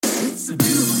It's a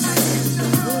beautiful night in the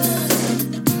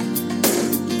hood.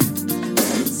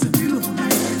 It's a beautiful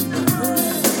night in the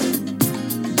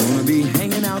hood. Gonna be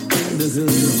hanging out in the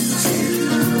hood.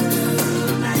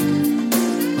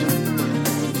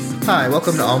 Hi,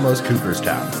 welcome to Almost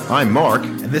Cooperstown. I'm Mark.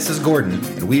 And this is Gordon,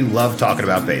 and we love talking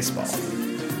about baseball.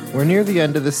 We're near the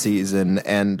end of the season,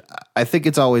 and I think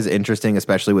it's always interesting,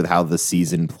 especially with how the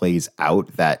season plays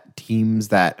out, that teams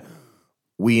that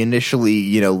we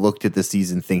initially, looked at the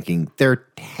season thinking they're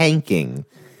tanking,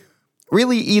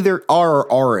 really either are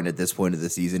or aren't at this point of the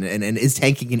season. And is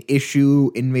tanking an issue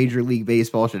in Major League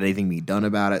Baseball? Should anything be done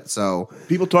about it? So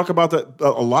people talk about that a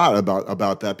lot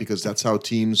about that because that's how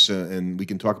teams, and we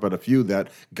can talk about a few that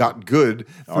got good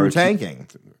through tanking.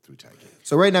 Through tanking.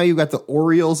 So right now you've got the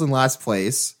Orioles in last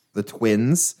place, the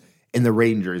Twins, and the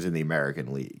Rangers in the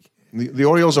American League. The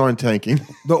Orioles aren't tanking.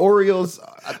 The Orioles,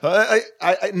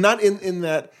 I not in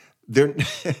that they're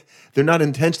they're not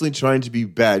intentionally trying to be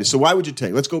bad. So why would you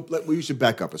tank? Let's go. We should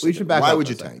back up a second. Why would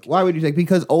you tank? Why would you tank?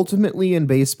 Because ultimately in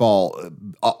baseball,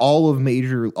 all the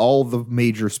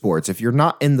major sports, if you're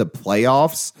not in the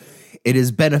playoffs, it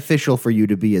is beneficial for you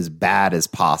to be as bad as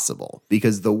possible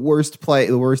because the worst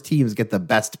teams get the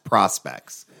best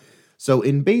prospects. So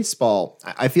in baseball,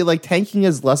 I feel like tanking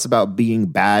is less about being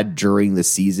bad during the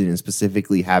season and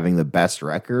specifically having the best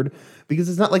record because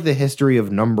it's not like the history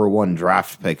of number one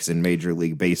draft picks in Major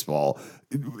League Baseball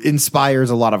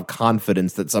inspires a lot of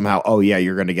confidence that somehow,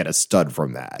 you're going to get a stud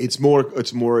from that. It's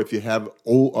more if you have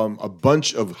a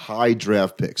bunch of high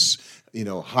draft picks.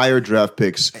 Higher draft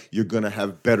picks, you're going to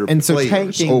have better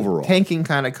players overall. Tanking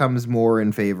kind of comes more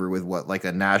in favor with what like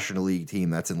a National League team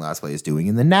that's in last place is doing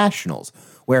in the Nationals,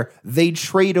 where they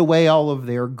trade away all of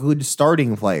their good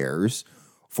starting players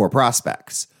for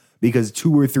prospects. Because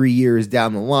 2 or 3 years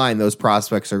down the line, those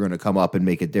prospects are going to come up and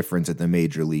make a difference at the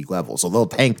major league level. So they'll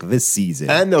tank this season.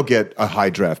 And they'll get a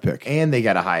high draft pick.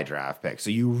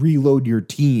 So you reload your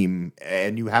team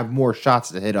and you have more shots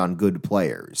to hit on good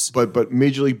players. But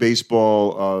Major League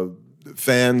Baseball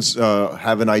fans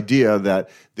have an idea that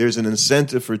there's an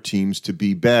incentive for teams to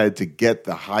be bad to get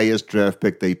the highest draft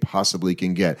pick they possibly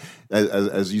can get.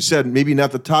 As you said, maybe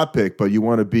not the top pick, but you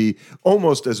want to be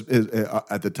almost as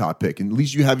at the top pick. And at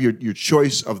least you have your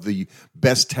choice of the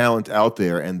best talent out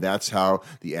there, and that's how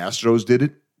the Astros did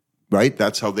it. Right,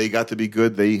 that's how they got to be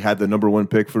good. They had the number one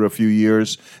pick for a few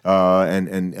years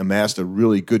and amassed a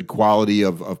really good quality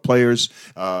of players.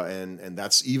 And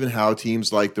that's even how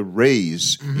teams like the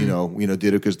Rays, did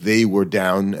it because they were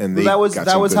down and they. That was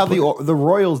how the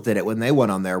Royals did it when they went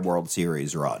on their World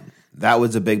Series run. That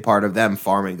was a big part of them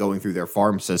going through their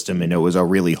farm system, and it was a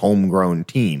really homegrown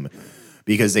team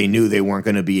because they knew they weren't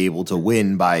going to be able to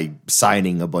win by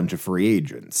signing a bunch of free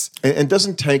agents. And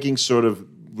doesn't tanking sort of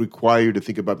require you to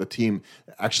think about the team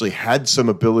actually had some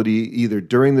ability either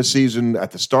during the season,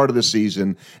 at the start of the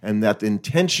season, and that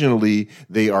intentionally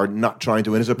they are not trying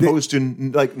to win, as opposed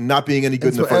to like not being any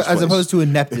good in the first place. As opposed to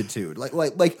ineptitude.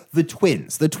 like the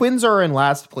Twins. The Twins are in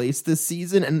last place this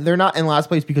season, and they're not in last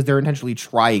place because they're intentionally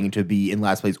trying to be in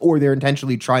last place, or they're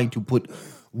intentionally trying to put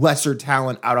lesser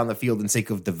talent out on the field in sake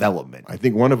of development. I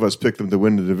think one of us picked them to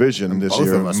win the division this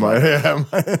year. Of us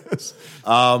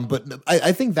but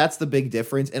I think that's the big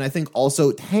difference. And I think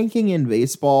also tanking in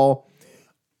baseball,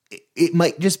 it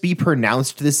might just be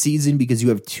pronounced this season because you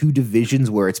have two divisions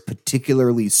where it's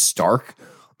particularly stark.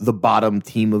 The bottom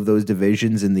team of those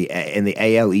divisions in the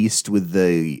AL East with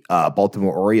the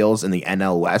Baltimore Orioles and the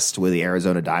NL West with the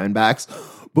Arizona Diamondbacks.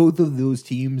 Both of those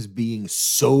teams being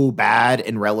so bad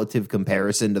in relative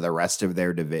comparison to the rest of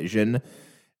their division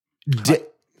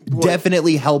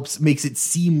definitely makes it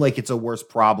seem like it's a worse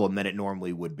problem than it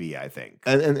normally would be, I think.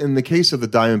 And in the case of the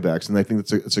Diamondbacks, and I think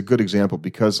it's a good example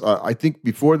because I think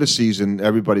before the season,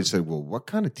 everybody said, well, what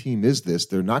kind of team is this?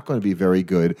 They're not going to be very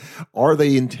good. Are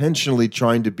they intentionally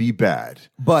trying to be bad?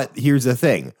 But here's the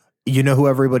thing. You know who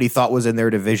everybody thought was in their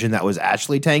division that was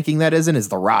actually tanking that is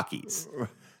the Rockies.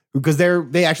 Because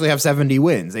they actually have 70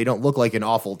 wins. They don't look like an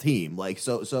awful team.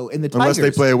 So in the Tigers, unless they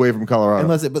play away from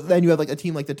Colorado. But then you have like a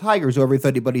team like the Tigers, who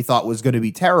everybody thought was going to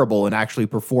be terrible and actually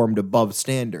performed above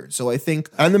standard. So I think,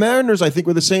 and the Mariners, I think,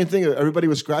 were the same thing. Everybody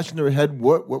was scratching their head.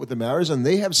 What with the Mariners, and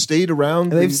they have stayed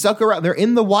around. They've stuck around. They're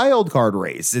in the wild card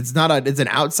race. It's an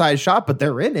outside shot, but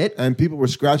they're in it. And people were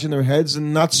scratching their heads,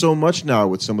 and not so much now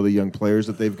with some of the young players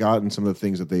that they've got and some of the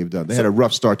things that they've done. They had a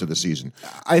rough start to the season.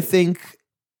 I think.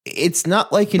 It's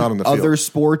not like in other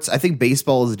sports. I think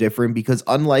baseball is different because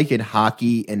unlike in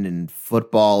hockey and in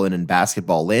football and in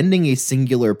basketball, landing a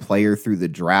singular player through the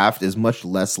draft is much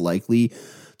less likely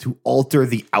to alter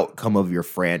the outcome of your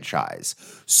franchise.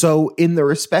 So in the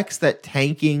respects that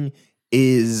tanking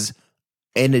is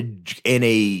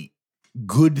a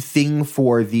good thing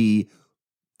for the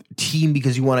team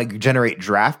because you want to generate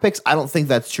draft picks. I don't think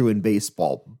that's true in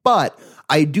baseball, but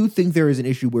I do think there is an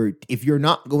issue where if you're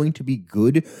not going to be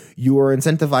good, you are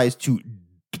incentivized to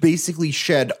basically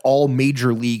shed all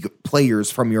major league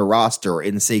players from your roster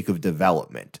in sake of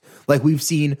development. Like we've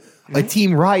seen a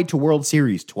team ride to World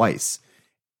Series twice,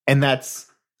 and that's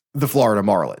the Florida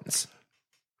Marlins.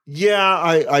 Yeah,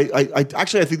 I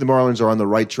actually I think the Marlins are on the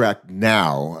right track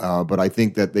now, but I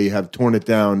think that they have torn it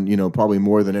down, probably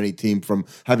more than any team from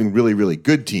having really, really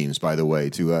good teams, by the way,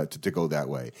 to go that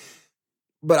way.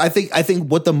 But I think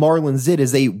what the Marlins did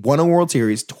is they won a World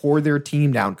Series, tore their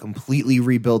team down, completely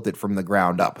rebuilt it from the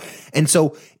ground up. And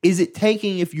so is it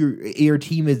tanking if your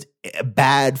team is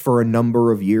bad for a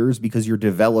number of years because you're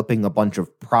developing a bunch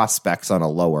of prospects on a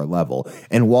lower level?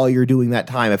 And while you're doing that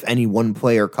time, if any one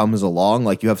player comes along,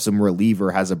 like you have some reliever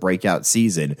has a breakout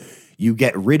season, you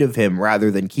get rid of him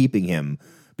rather than keeping him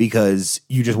because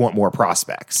you just want more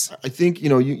prospects. I think,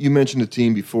 you mentioned a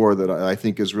team before that I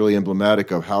think is really emblematic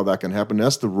of how that can happen.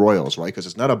 That's the Royals, right? Because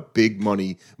it's not a big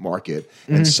money market.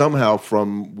 Mm-hmm. And somehow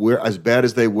from where, as bad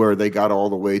as they were, they got all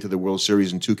the way to the World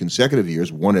Series in 2 consecutive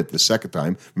years, won it the second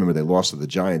time. Remember, they lost to the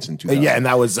Giants in 2000. Yeah, and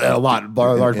that was a large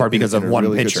part because of one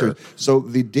really pitcher. So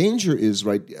the danger is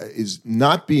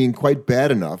not being quite bad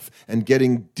enough and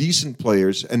getting decent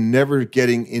players and never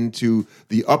getting into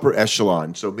the upper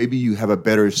echelon. So maybe you have a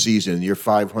better season, you're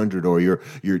 500 or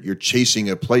you're chasing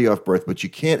a playoff berth, but you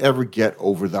can't ever get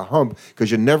over the hump because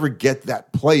you never get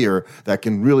that player that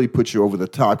can really put you over the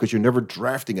top because you're never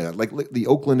drafting it. Like the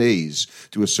Oakland A's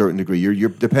to a certain degree, you're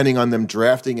depending on them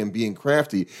drafting and being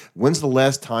crafty. When's the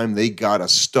last time they got a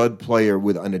stud player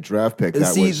on a draft pick? The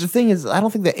thing is, I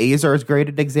don't think the A's are as great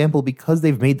an example because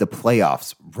they've made the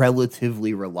playoffs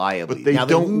relatively reliably. But they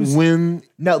don't win.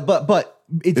 No, but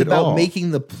it's about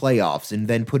making the playoffs and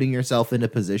then putting yourself in a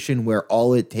position where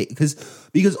all it takes,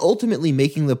 because ultimately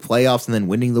making the playoffs and then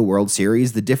winning the World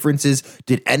Series, the difference is,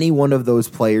 did any one of those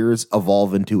players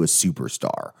evolve into a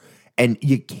superstar? And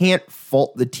you can't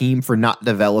fault the team for not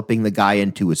developing the guy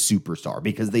into a superstar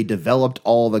because they developed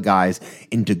all the guys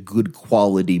into good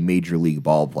quality major league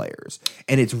ball players.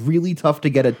 And it's really tough to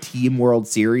get a team World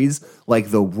Series like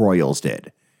the Royals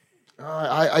did.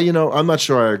 I'm not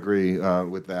sure I agree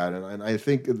with that, and I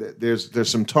think that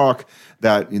there's some talk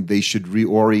that they should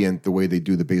reorient the way they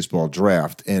do the baseball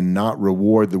draft and not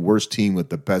reward the worst team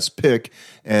with the best pick,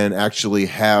 and actually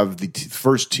have the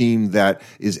first team that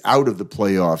is out of the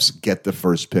playoffs get the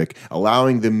first pick,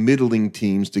 allowing the middling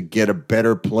teams to get a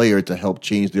better player to help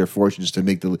change their fortunes to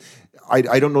make the.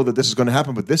 I don't know that this is going to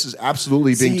happen, but this is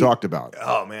absolutely being talked about.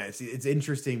 Oh, man. See, it's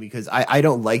interesting because I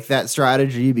don't like that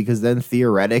strategy because then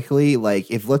theoretically, like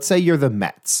if let's say you're the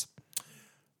Mets,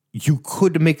 you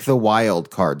could make the wild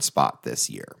card spot this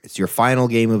year. It's your final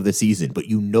game of the season, but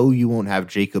you won't have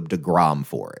Jacob deGrom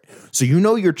for it. So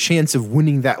your chance of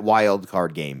winning that wild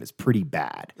card game is pretty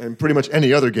bad. And pretty much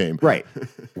any other game. Right.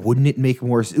 Wouldn't it make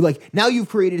more like now you've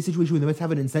created a situation where the Mets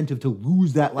have an incentive to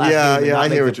lose that last game? Yeah, I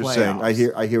hear what you're saying. I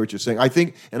hear what you're saying. I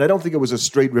think, and I don't think it was a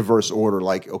straight reverse order,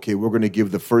 like, okay, we're going to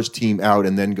give the first team out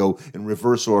and then go in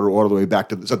reverse order all the way back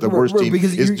to the worst team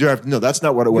is draft. No, that's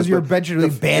not what it was. Because you're eventually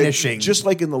banishing. Just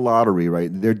like in the lottery, right?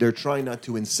 They're trying not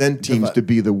to incent teams to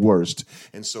be the worst.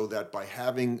 And so that by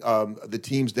having the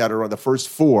teams that are on the first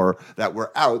 4 that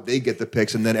were out, they get the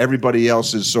picks, and then everybody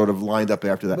else is sort of lined up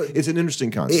after that. But it's an interesting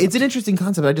concept. It's an interesting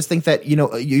concept. I just think that,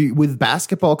 with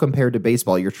basketball compared to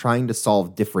baseball, you're trying to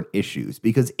solve different issues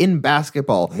because in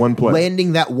basketball,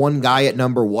 landing that one guy at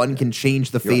number 1 can change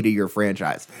the fate of your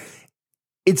franchise.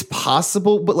 It's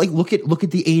possible, but like look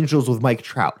at the Angels with Mike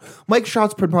Trout. Mike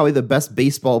Trout's been probably the best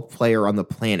baseball player on the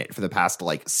planet for the past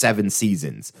 7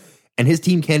 seasons, and his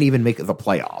team can't even make the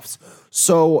playoffs.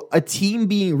 So a team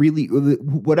being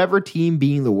whatever team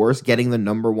being the worst, getting the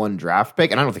number 1 draft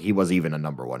pick, and I don't think he was even a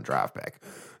number 1 draft pick.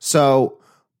 So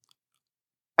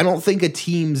I don't think a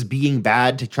team's being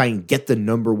bad to try and get the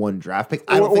number 1 draft pick.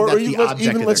 I don't think that's the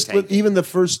object of their tanking. Even the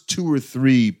first 2 or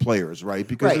 3 players, right?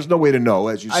 Because there's no way to know,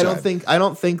 as you said. I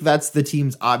don't think that's the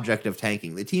team's object of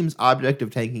tanking. The team's object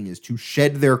of tanking is to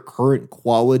shed their current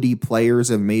quality players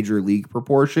of major league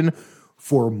proportion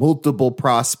for multiple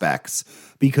prospects.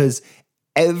 Because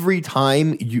every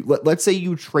time let's say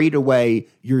you trade away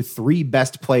your 3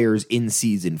 best players in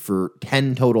season for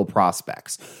 10 total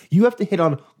prospects, you have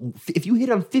to if you hit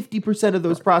on 50% of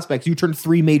those prospects, you turn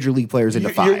 3 major league players into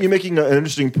 5. You're making an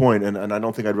interesting point, and I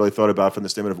don't think I'd really thought about it from the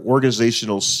standpoint of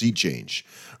organizational sea change,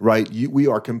 right? We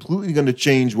are completely going to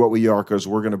change what we are because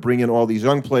we're going to bring in all these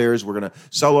young players, we're going to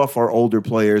sell off our older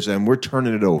players, and we're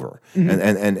turning it over.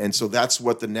 And so that's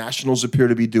what the Nationals appear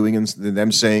to be doing, and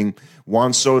them saying,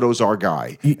 Juan Soto's our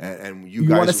guy. And you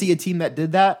guys want to see a team that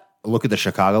did that? Look at the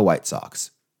Chicago White Sox.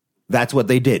 That's what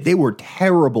they did. They were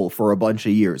terrible for a bunch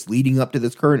of years leading up to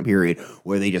this current period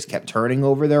where they just kept turning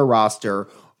over their roster,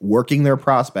 working their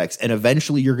prospects, and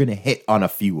eventually you're going to hit on a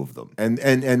few of them.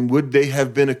 And would they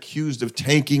have been accused of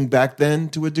tanking back then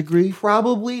to a degree?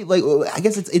 Probably. Like, I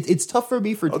guess it's tough for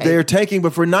me for tanking. They're tanking,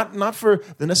 but for not for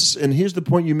the necessary. And here's the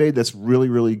point you made that's really,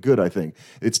 really good, I think.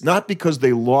 It's not because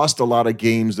they lost a lot of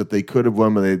games that they could have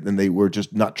won and they were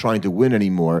just not trying to win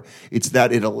anymore. It's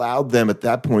that it allowed them at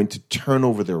that point to turn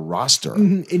over their roster.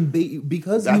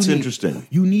 Because that's interesting.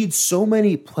 You need so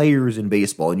many players in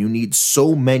baseball, and you need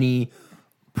so many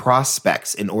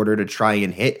prospects in order to try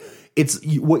and hit. It's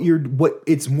more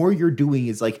you're doing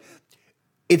is like,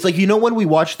 it's like, when we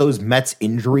watched those Mets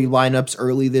injury lineups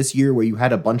early this year where you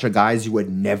had a bunch of guys you had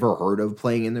never heard of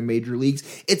playing in the major leagues.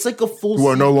 It's like a full who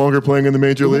are no longer playing in the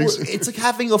major leagues. It's like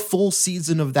having a full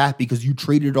season of that because you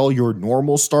traded all your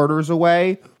normal starters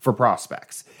away for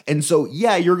prospects. And so,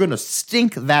 yeah, you're going to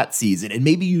stink that season, and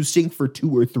maybe you stink for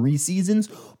 2 or 3 seasons,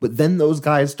 but then those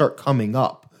guys start coming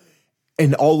up.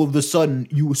 And all of a sudden,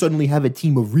 you suddenly have a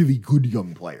team of really good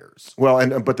young players.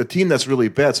 Well, but the team that's really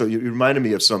bad. So you reminded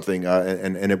me of something,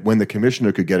 when the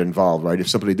commissioner could get involved, right? If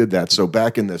somebody did that. So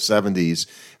back in the 70s,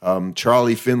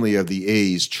 Charlie Finley of the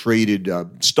A's traded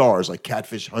stars like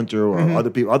Catfish Hunter or other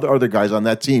people, other guys on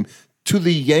that team to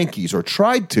the Yankees, or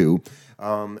tried to.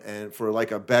 And for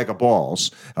like a bag of balls.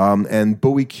 And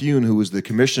Bowie Kuhn, who was the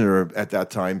commissioner at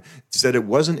that time, said it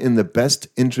wasn't in the best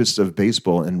interests of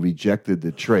baseball and rejected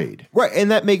the trade. Right, and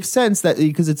that makes sense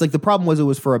because it's like the problem was it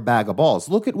was for a bag of balls.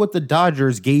 Look at what the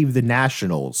Dodgers gave the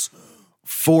Nationals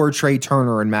for Trey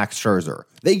Turner and Max Scherzer.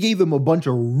 They gave them a bunch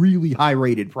of really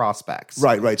high-rated prospects.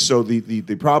 Right. So the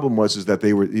problem was that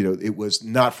they were, it was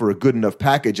not for a good enough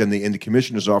package, and the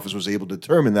commissioner's office was able to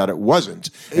determine that it wasn't.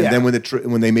 And then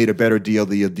when they made a better deal,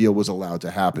 the deal was allowed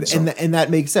to happen. So. And that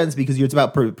makes sense because it's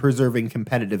about preserving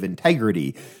competitive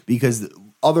integrity. Because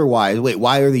otherwise,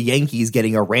 why are the Yankees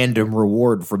getting a random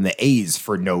reward from the A's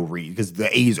for no reason? Because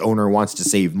the A's owner wants to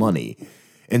save money.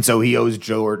 And so he owes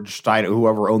George Steiner,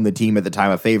 whoever owned the team at the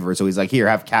time, a favor. So he's like, here,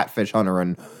 have Catfish Hunter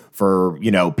and for,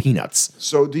 peanuts.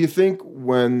 So do you think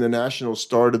when the Nationals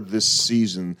started this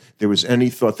season, there was any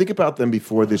thought, think about them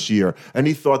before this year,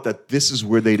 any thought that this is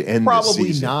where they'd end this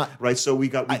season? Probably not. Right, so we've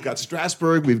got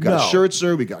Strasburg, we've got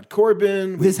Scherzer, we got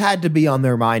Corbin. This had to be on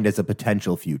their mind as a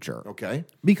potential future. Okay.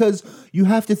 Because you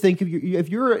have to think, if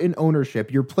you're in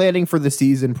ownership, you're planning for the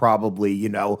season probably,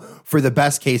 for the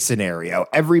best case scenario.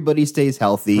 Everybody stays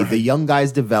healthy, the young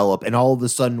guys develop, and all of a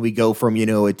sudden we go from,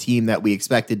 a team that we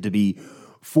expected to be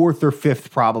 4th or 5th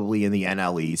probably in the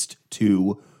NL East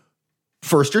to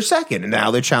 1st or 2nd, and now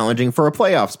they're challenging for a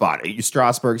playoff spot.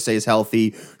 Strasburg stays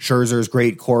healthy, Scherzer's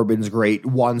great, Corbin's great,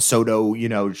 Juan Soto,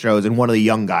 shows, and one of the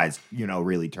young guys,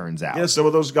 really turns out. Yeah, some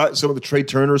of those guys, some of the Trey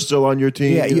Turner's still on your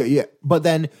team. Yeah. But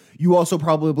then you also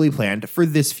probably planned for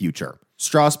this future.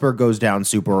 Strasburg goes down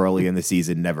super early in the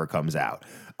season, never comes out.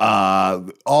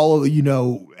 All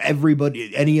of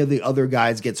everybody, any of the other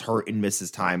guys gets hurt and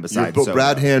misses time besides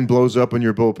Brad Hand blows up in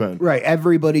your bullpen. Right,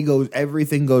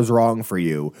 everything goes wrong for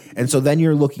you, and so then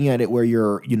you're looking at it where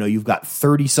you've got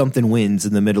 30 something wins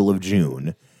in the middle of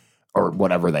June or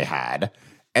whatever they had,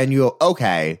 and you go,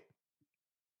 okay,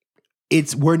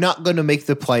 we're not going to make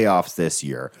the playoffs this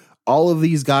year. All of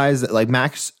these guys like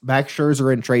Max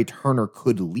Scherzer and Trey Turner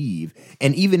could leave.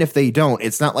 And even if they don't,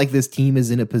 it's not like this team is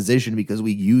in a position because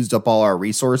we used up all our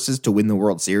resources to win the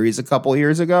World Series a couple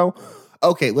years ago.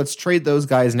 Okay, let's trade those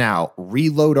guys now,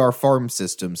 reload our farm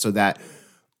system so that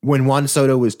when Juan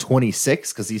Soto is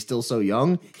 26, because he's still so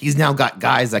young, he's now got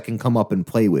guys that can come up and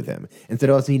play with him instead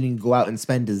of us needing to go out and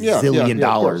spend a zillion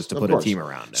dollars to put a team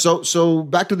around him. So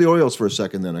back to the Orioles for a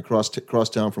second then, across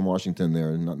town from Washington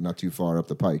there, not too far up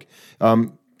the pike.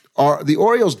 The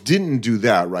Orioles didn't do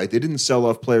that, right? They didn't sell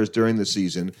off players during the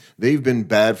season. They've been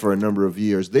bad for a number of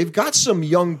years. They've got some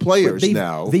young players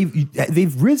now.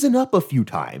 They've risen up a few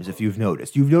times, if you've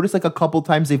noticed. You've noticed like a couple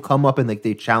times they've come up and like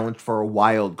they challenged for a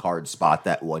wild card spot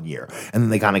that one year. And then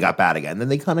they kind of got bad again. Then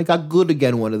they kind of got good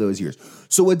again one of those years.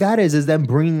 So what that is them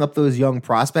bringing up those young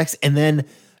prospects and then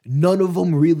none of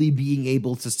them really being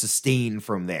able to sustain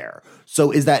from there.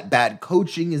 So is that bad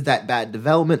coaching? Is that bad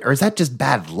development? Or is that just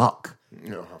bad luck?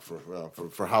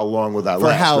 For how long will that For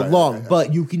last? how right? long?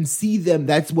 But you can see them.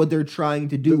 That's what they're trying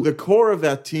to do. The core of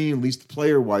that team, at least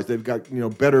player-wise, they've got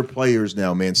better players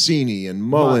now. Mancini and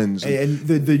Mullins and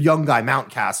the young guy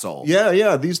Mountcastle.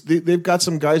 Yeah. They've got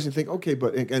some guys you think, okay,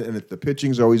 but and the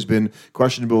pitching's always been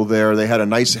questionable there. They had a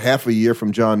nice half a year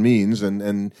from John Means,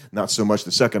 and not so much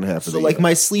the second half of the year. So,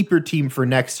 my sleeper team for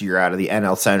next year out of the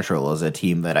NL Central is a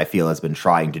team that I feel has been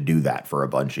trying to do that for a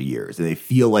bunch of years, and they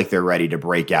feel like they're ready to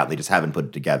break out. They just haven't put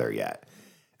it together yet.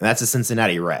 And that's the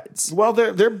Cincinnati Reds. Well,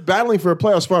 they're battling for a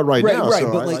playoff spot right now. Right,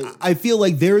 so but I feel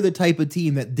like they're the type of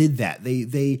team that did that.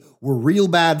 They were real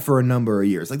bad for a number of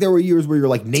years. Like there were years where you're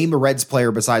like, name a Reds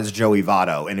player besides Joey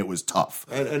Votto, and it was tough.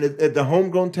 And at the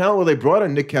homegrown talent, well, they brought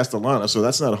in Nick Castellano, so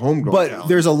that's not a homegrown talent. But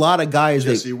there's a lot of guys.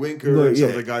 Jesse Winker and some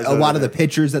of the guys. A lot of the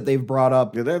pitchers that they've brought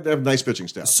up. Yeah, they have nice pitching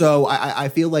staff. So I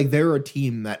feel like they're a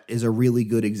team that is a really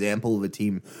good example of a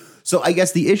team. So I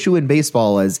guess the issue in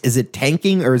baseball is it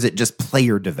tanking or is it just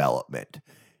player development?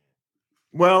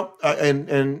 Well,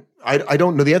 and I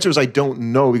don't know. The answer is I don't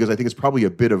know, because I think it's probably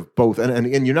a bit of both.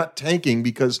 And you're not tanking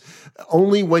because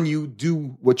only when you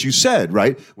do what you said,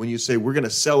 right? When you say we're going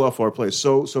to sell off our players.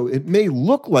 So it may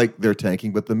look like they're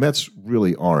tanking, but the Mets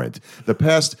really aren't. The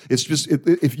past, it's just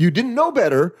if you didn't know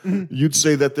better, you'd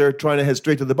say that they're trying to head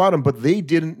straight to the bottom. But they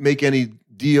didn't make any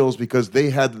deals because they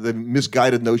had the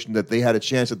misguided notion that they had a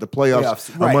chance at the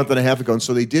playoffs right. a month and a half ago. And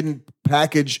so they didn't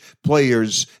package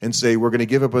players and say, we're going to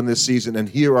give up on this season, and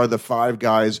here are the 5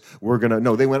 guys we're going to...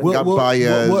 No, they went and got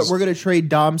Baez. We're going to trade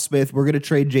Dom Smith. We're going to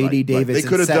trade J.D. Davis. They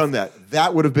could have done that.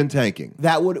 That would have been tanking.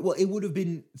 It would have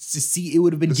been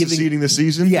Seceding the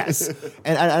season? Yes.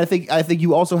 and I think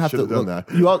you also have Should to have look...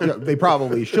 done that. They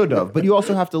probably should have. But you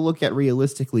also have to look at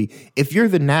realistically, if you're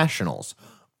the Nationals...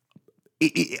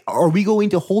 are we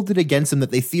going to hold it against them that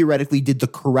they theoretically did the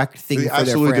correct thing They for their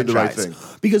absolutely franchise? did the right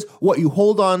thing. Because you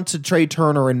hold on to Trey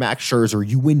Turner and Max Scherzer,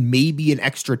 you win maybe an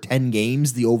extra 10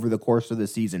 games over the course of the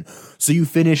season. So you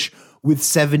finish with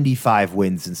 75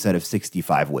 wins instead of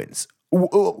 65 wins.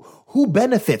 Who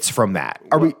benefits from that?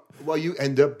 Well, you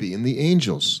end up being the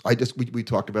Angels. We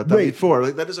talked about that before.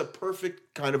 Like, that is a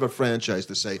perfect kind of a franchise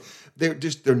to say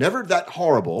they're never that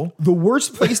horrible. The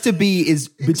worst place to be is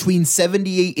between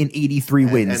 78 and 83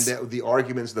 wins. And the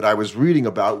arguments that I was reading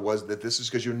about was that this is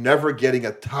because you're never getting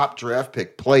a top draft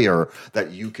pick player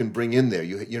that you can bring in there.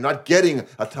 You're not getting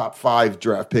a top 5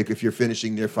 draft pick if you're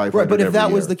finishing near 500. Right, but if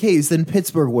that was year. the case, then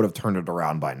Pittsburgh would have turned it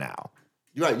around by now.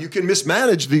 Right, you can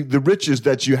mismanage the riches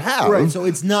that you have. Right, so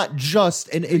it's not just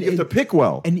and you have to pick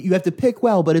well, and you have to pick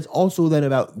well, but it's also then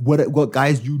about what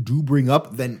guys you do bring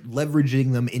up, then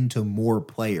leveraging them into more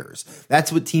players.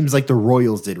 That's what teams like the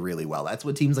Royals did really well. That's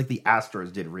what teams like the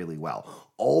Astros did really well.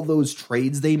 All those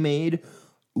trades they made,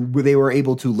 where they were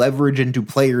able to leverage into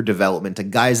player development to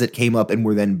guys that came up and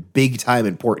were then big time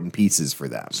important pieces for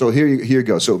them. So here you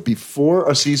go. So before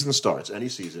a season starts, any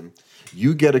season,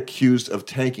 you get accused of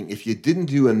tanking if you didn't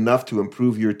do enough to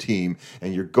improve your team,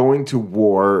 and you're going to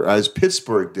war, as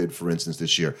Pittsburgh did, for instance,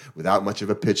 this year, without much of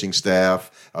a pitching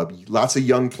staff, lots of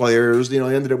young players.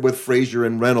 Ended up with Frazier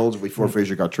and Reynolds before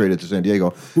Frazier got traded to San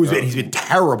Diego. He's been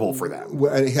terrible for them.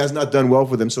 And he has not done well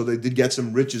for them, so they did get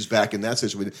some riches back in that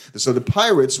situation. So the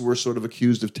Pirates were sort of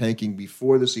accused of tanking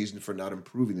before the season for not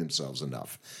improving themselves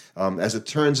enough. As it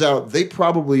turns out, they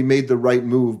probably made the right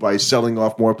move by selling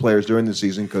off more players during the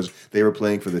season because they were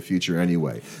playing for the future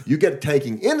anyway. You get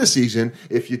tanking in the season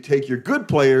if you take your good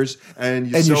players and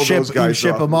you sell those guys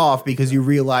ship them off because you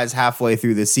realize halfway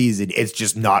through the season it's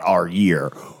just not our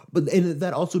year. But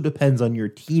that also depends on your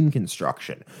team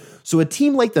construction. So a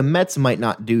team like the Mets might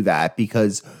not do that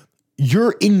because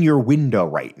you're in your window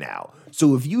right now.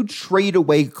 So if you trade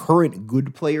away current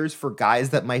good players for guys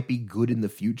that might be good in the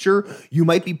future, you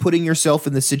might be putting yourself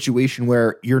in the situation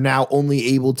where you're now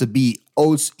only able to be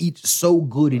so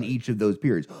good in each of those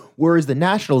periods. Whereas the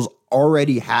Nationals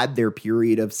already had their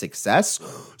period of success.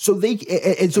 So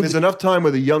there's enough time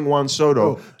with a young Juan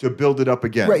Soto to build it up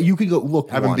again. Right, you can go,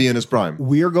 look, have him be in his prime.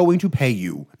 We're going to pay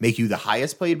you, make you the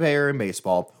highest paid player in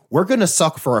baseball. We're going to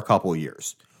suck for a couple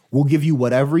years. We'll give you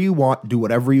whatever you want, do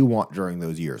whatever you want during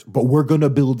those years. But we're going to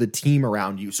build a team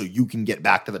around you so you can get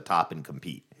back to the top and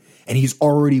compete. And he's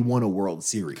already won a World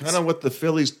Series. Kind of what the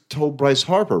Phillies told Bryce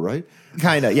Harper, right?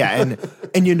 Kind of, yeah.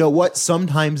 And you know what?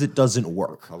 Sometimes it doesn't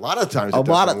work. A lot of times a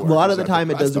lot of the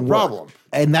time it doesn't work. Problem.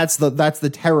 And that's the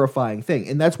terrifying thing.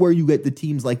 And that's where you get the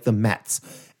teams like the Mets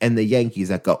and the Yankees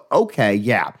that go, okay,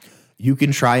 yeah, you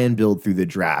can try and build through the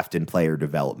draft and player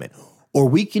development. or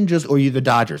you're the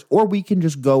Dodgers, or we can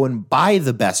just go and buy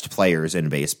the best players in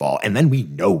baseball, and then we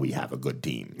know we have a good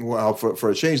team. Well, for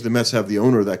a change, the Mets have the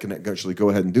owner that can actually go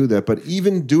ahead and do that. But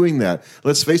even doing that,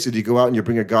 let's face it, you go out and you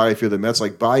bring a guy, if you're the Mets,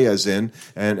 like Baez in,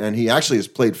 and he actually has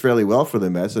played fairly well for the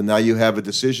Mets, and now you have a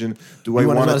decision, do I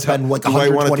want to spend like tie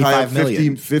up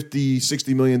 $125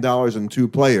 $50-$60 million in two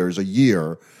players a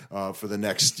year? For the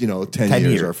next, 10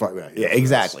 years or 5 years. Yeah,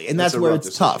 exactly. And that's where it's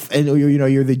decision. tough. And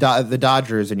you're the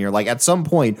Dodgers, and you're like, at some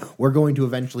point, we're going to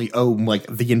eventually own like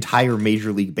the entire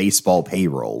Major League Baseball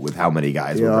payroll with how many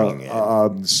guys we're bringing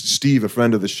in. Steve, a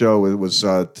friend of the show, was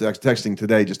texting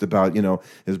today just about,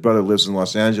 his brother lives in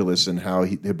Los Angeles and how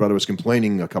his brother was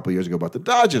complaining a couple of years ago about the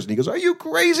Dodgers. And he goes, "Are you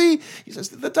crazy?" He says,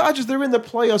 "The Dodgers, they're in the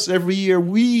playoffs every year.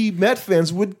 We Met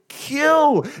fans would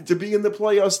kill to be in the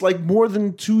playoffs like more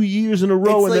than 2 years in a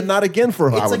row and then not again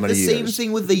for however many years." It's like the same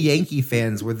thing with the Yankee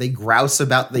fans where they grouse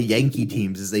about the Yankee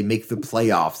teams as they make the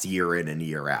playoffs year in and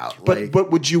year out.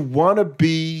 But would you want to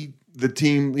be the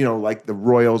team, like the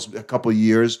Royals a couple of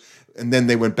years, and then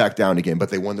they went back down again, but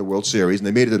they won the World Series and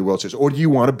they made it to the World Series? Or do you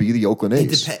want to be the Oakland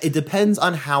A's? It depends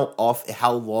on how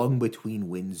long between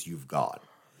wins you've got.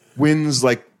 Wins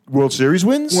like World Series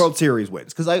wins? World Series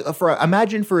wins. Because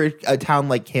imagine for a town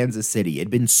like Kansas City,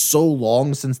 it'd been so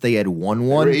long since they had won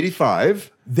one. They were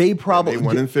 85. They probably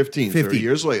won in 15, 30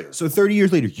 years later. So 30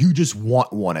 years later, you just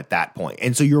want one at that point.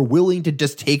 And so you're willing to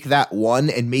just take that one,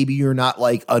 and maybe you're not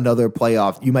like another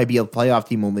playoff. You might be a playoff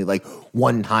team only like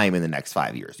one time in the next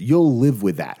 5 years. You'll live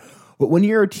with that. But when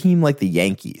you're a team like the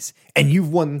Yankees and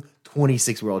you've won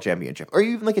 26 World Championship, or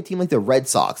even like a team like the Red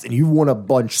Sox and you've won a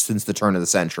bunch since the turn of the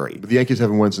century. But the Yankees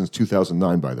haven't won since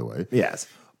 2009, by the way. Yes.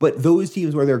 But those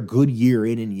teams where they're good year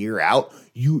in and year out,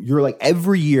 you're like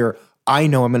every year, I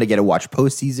know I'm going to get to watch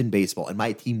postseason baseball, and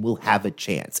my team will have a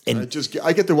chance. And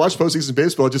I get to watch postseason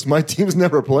baseball. Just my team's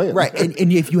never playing. Right,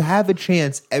 and if you have a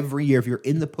chance every year, if you're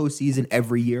in the postseason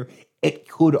every year, it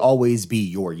could always be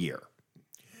your year.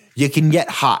 You can get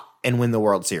hot and win the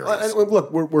World Series.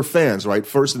 Look, we're fans, right?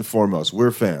 First and foremost,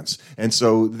 we're fans. And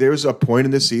so there's a point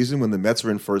in the season when the Mets are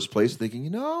in first place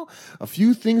thinking, a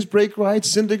few things break right.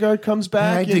 Syndergaard comes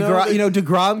back.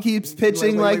 DeGrom keeps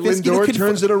pitching like this. Lindor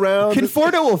turns it around.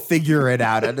 Conforto will figure it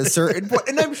out at a certain point.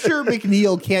 And I'm sure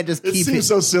McNeil can't just keep it. It seems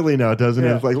so silly now, doesn't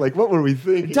it? Like, what were we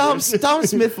thinking? Tom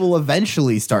Smith will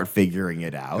eventually start figuring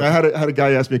it out. I had a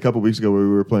guy ask me a couple weeks ago where we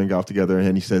were playing golf together,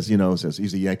 and he says,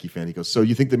 he's a Yankee fan. He goes, "So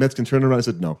you think the Mets can turn around?" I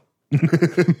said, "No."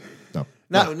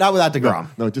 No, not without DeGrom.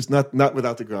 No, just not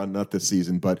without DeGrom, not this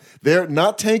season. But they're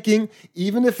not tanking,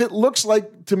 even if it looks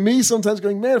like, to me, sometimes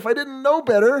going, man, if I didn't know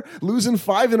better, losing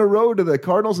 5 in a row to the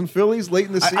Cardinals and Phillies late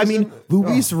in the season. I mean,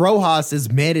 Luis Rojas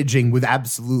is managing with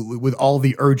all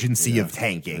the urgency of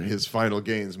tanking. His final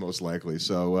gains, most likely.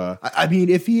 So, I mean,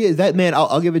 if he is that man,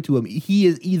 I'll give it to him. He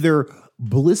is either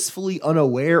blissfully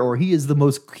unaware, or he is the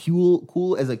most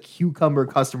cool as a cucumber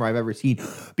customer I've ever seen,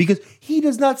 because he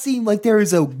does not seem like there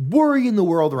is a worry in the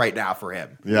world right now for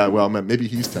him. Yeah, well, maybe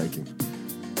he's tanking.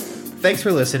 Thanks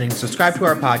for listening. Subscribe to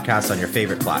our podcast on your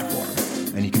favorite platform.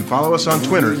 And you can follow us on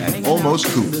Twitter at Almost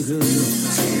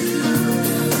Cool.